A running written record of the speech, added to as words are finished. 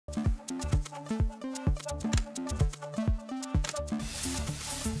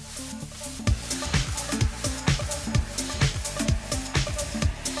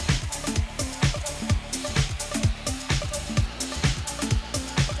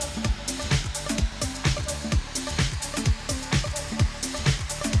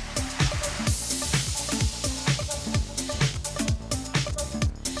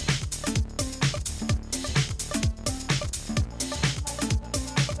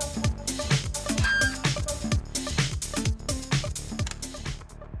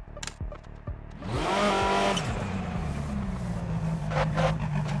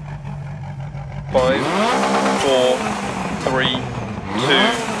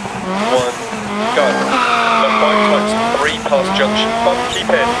1, go. Left 5 times 3 past junction, bump, keep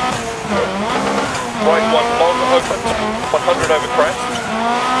in. Right 1 long, open, 100 over crest.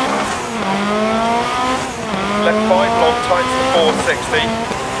 Left 5 long, times to 460.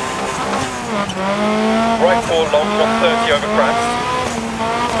 Right 4 long, 130 over crest.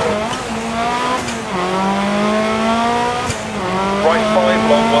 Right 5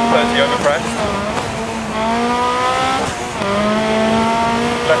 long, 130 over crest.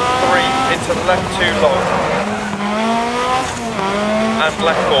 Left 3 into left 2 long. And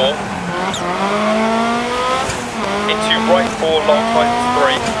left 4. Into right 4 long times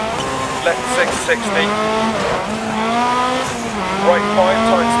 3. Left 660. Right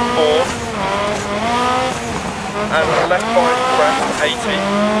 5 times 4. And left 5 crest 80.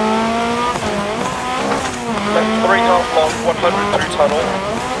 Left 3 half long, 100 through tunnel.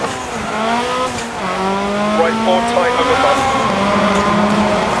 Right 4 tight over bump.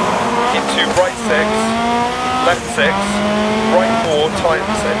 Into right 6, left 6, right 4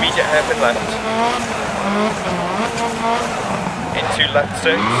 times immediate hairpin left. Into left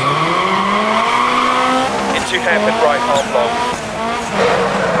 6. Into hairpin right half long.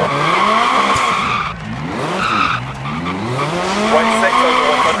 Right 6 over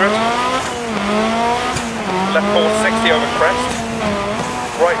 100. Left 4 60 over crest.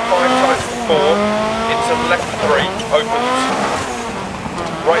 Right 5 times 4 into left 3 opens.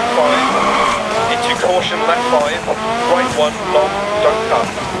 Right 5 into caution left 5. Right 1 long, don't cut.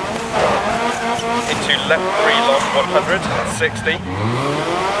 Into left 3 long 100 60.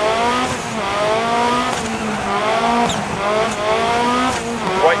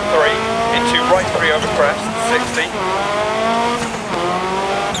 Right 3 into right 3 over crest 60.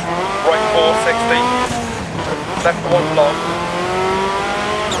 Right 4 60. Left 1 long.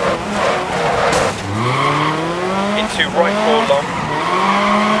 Into right 4 long.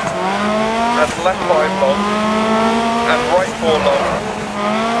 And left 5 long. And right 4 long.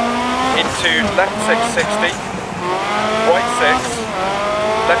 Into left 660. Right 6.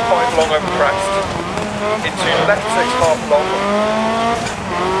 Left 5 long over crest. Into left 6 half long.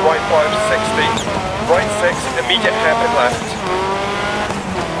 Right 5 60. Right 6 immediate hairpin left.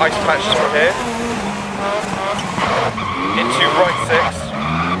 Ice patches from here. Into right 6.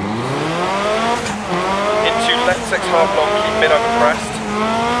 Into left 6 half long, keep mid over crest.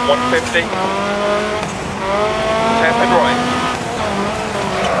 150. Hairpin right.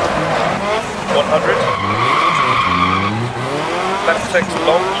 100. Left 6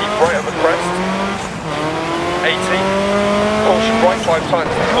 long, keep right over crest. 80. Caution right 5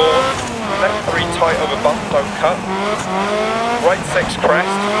 times to 4. Left 3 tight over bump, don't cut. Right 6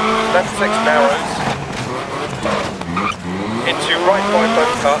 crest. Left 6 narrows. Into right 5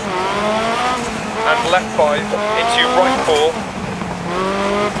 don't cut. And left 5 into right 4.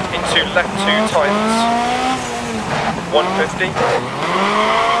 Into left 2 tights. 150.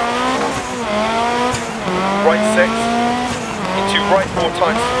 Right 6. Into right 4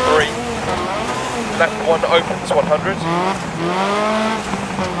 times 3. Left 1 opens 100.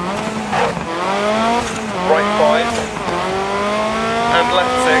 Right 5. And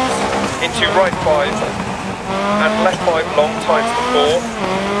left 6. Into right 5. And left 5 long times to 4.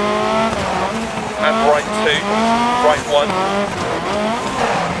 And right 2. Right 1.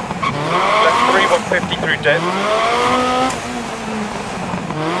 Left 3 150 through dip.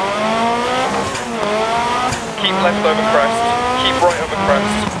 Keep left over crest. Keep right over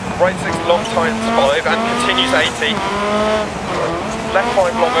crest. Right 6 long times 5 and continues 80. Left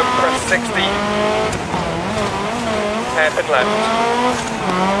 5 long over crest 60. Hairpin left.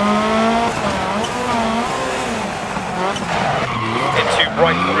 Into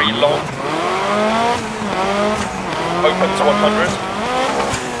right 3 long. Opens 100.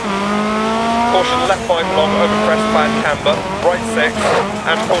 Caution left 5 long over crest bad camber. Right 6.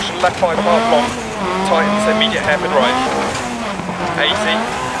 And caution left 5 half long. Tightens immediate hairpin right. 80.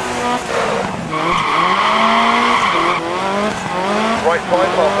 Right 5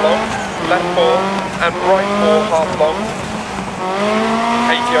 half long. Left 4. And right 4 half long.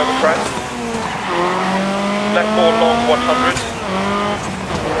 80 over crest. Left 4 long 100.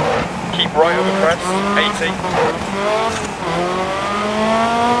 Keep right over crest, 80.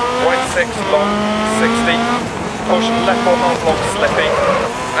 Right 6 long, 60. Caution left 4 half long, slippy.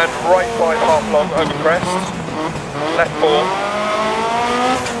 And right 5 half long over crest. Left 4.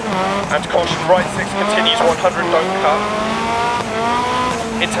 And caution right 6 continues 100, don't cut.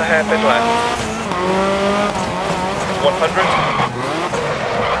 Into hairpin left. 100.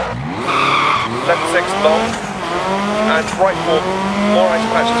 Left 6 long. And right 4, more ice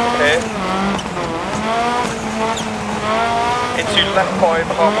patches from here. into left 5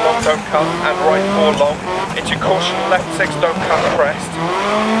 half long, don't cut, and right 4 long, into caution left 6, don't cut, crest,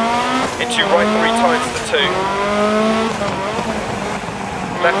 into right 3 times the 2,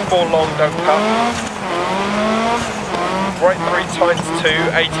 left 4 long, don't cut, right 3 times 2,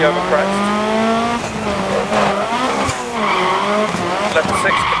 80 over crest, left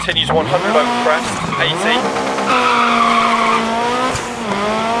 6 continues 100 over crest, 80,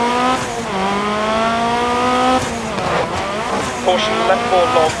 caution left 4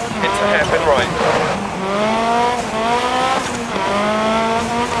 long into hairpin right.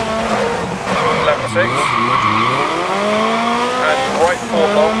 Left 6. And right 4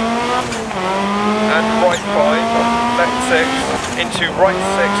 long. And right 5. Left 6. Into right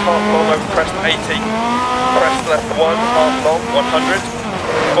 6 half long over crest 80. Crest left 1 half long 100.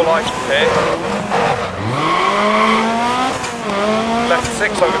 Full ice here. Left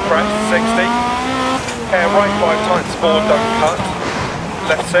 6 over crest 60. Hair right 5 times 4, don't cut.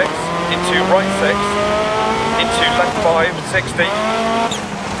 Left 6, into right 6, into left 5, 60.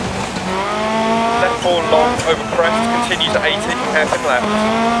 Left 4 long, over crest, continues at 80, hairpin left.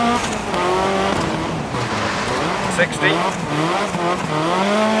 60.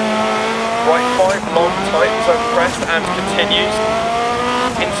 Right 5 long, tightens over crest and continues.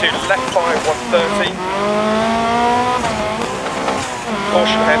 Into left 5, 130.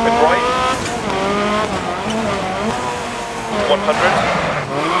 Caution hairpin right. 100.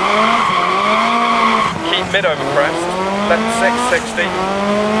 Keep mid over crest. Left 6, 60.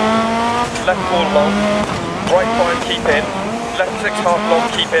 Left 4 long. Right 5, keep in. Left 6 half long,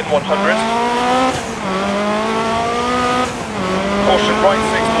 keep in 100. Caution right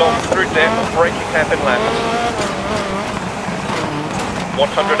 6 long through dip, braking hairpin left.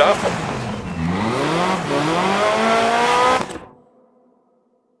 100 up.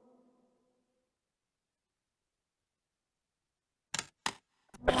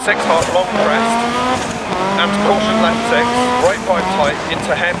 6 half long crest, and caution left 6, right 5 tight,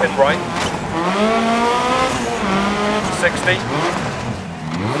 into hairpin right, 60,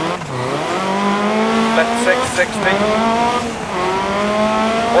 left 6, 60,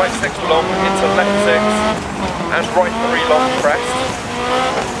 right 6 long, into left 6, and right 3 long crest,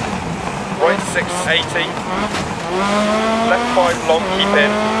 right 6, 80, left 5 long, keep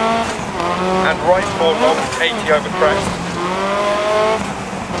in, and right 4 long, 80 over crest,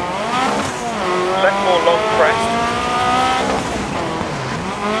 left 4 long crest,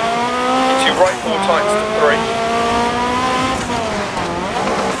 into right 4 times to 3,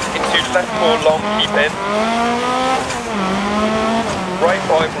 into left 4 long, keep in, right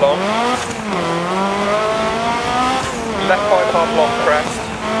 5 long, left 5 half long crest,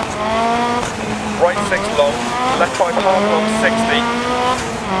 right 6 long, left 5 half long 60,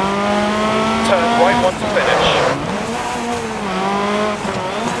 turn right 1 to finish.